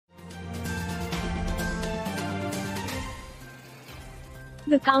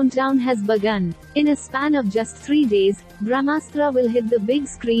The countdown has begun. In a span of just 3 days, Brahmastra will hit the big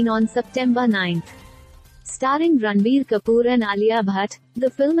screen on September 9th. Starring Ranbir Kapoor and Alia Bhatt, the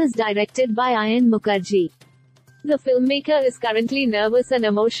film is directed by Ayan Mukherjee. The filmmaker is currently nervous and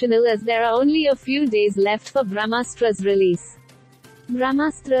emotional as there are only a few days left for Brahmastra's release.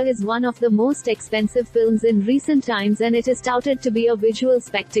 Brahmastra is one of the most expensive films in recent times and it is touted to be a visual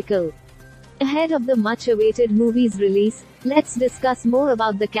spectacle. Ahead of the much-awaited movie's release, let's discuss more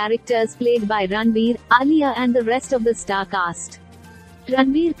about the characters played by Ranbir, Alia and the rest of the star cast.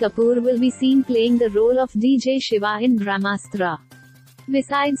 Ranbir Kapoor will be seen playing the role of DJ Shiva in Brahmastra.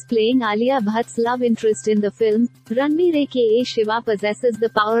 Besides playing Alia Bhatt's love interest in the film, Ranbir aka Shiva possesses the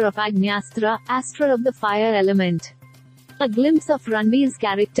power of Agnyastra, Astra of the fire element. A glimpse of Ranbir's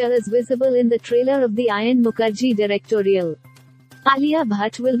character is visible in the trailer of the Ayan Mukherjee directorial. Alia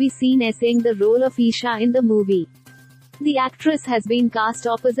Bhatt will be seen essaying the role of Isha in the movie. The actress has been cast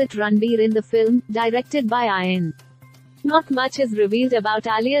opposite Ranbir in the film, directed by Ayan. Not much is revealed about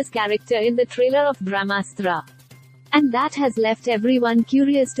Alia's character in the trailer of Brahmastra. And that has left everyone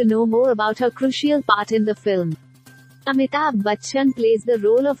curious to know more about her crucial part in the film. Amitabh Bachchan plays the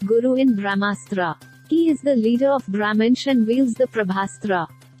role of Guru in Brahmastra. He is the leader of Brahmins and wields the Prabhastra.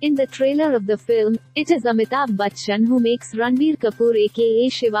 In the trailer of the film, it is Amitabh Bachchan who makes Ranbir Kapoor aka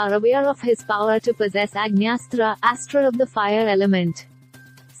Shiva aware of his power to possess Agnyastra, Astra of the fire element.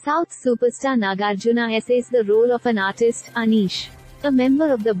 South superstar Nagarjuna essays the role of an artist, Anish. A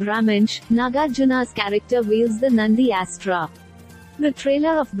member of the Brahmins, Nagarjuna's character wields the Nandi Astra. The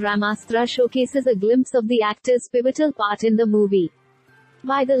trailer of Brahmastra showcases a glimpse of the actor's pivotal part in the movie.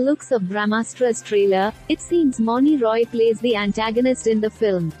 By the looks of Brahmastra's trailer, it seems Moni Roy plays the antagonist in the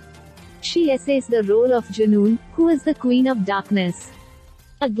film. She essays the role of Junoon, who is the Queen of Darkness.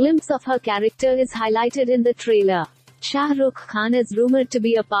 A glimpse of her character is highlighted in the trailer. Shah Rukh Khan is rumored to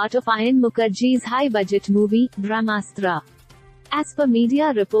be a part of Ayan Mukherjee's high-budget movie, Brahmastra. As per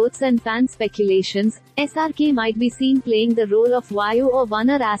media reports and fan speculations, SRK might be seen playing the role of Vayu or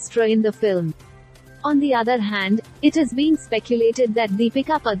Vanar Astra in the film. On the other hand, it is being speculated that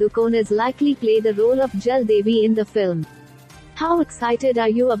Deepika Padukone is likely play the role of Jal Devi in the film. How excited are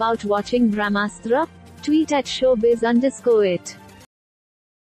you about watching Brahmastra? Tweet at showbiz_it.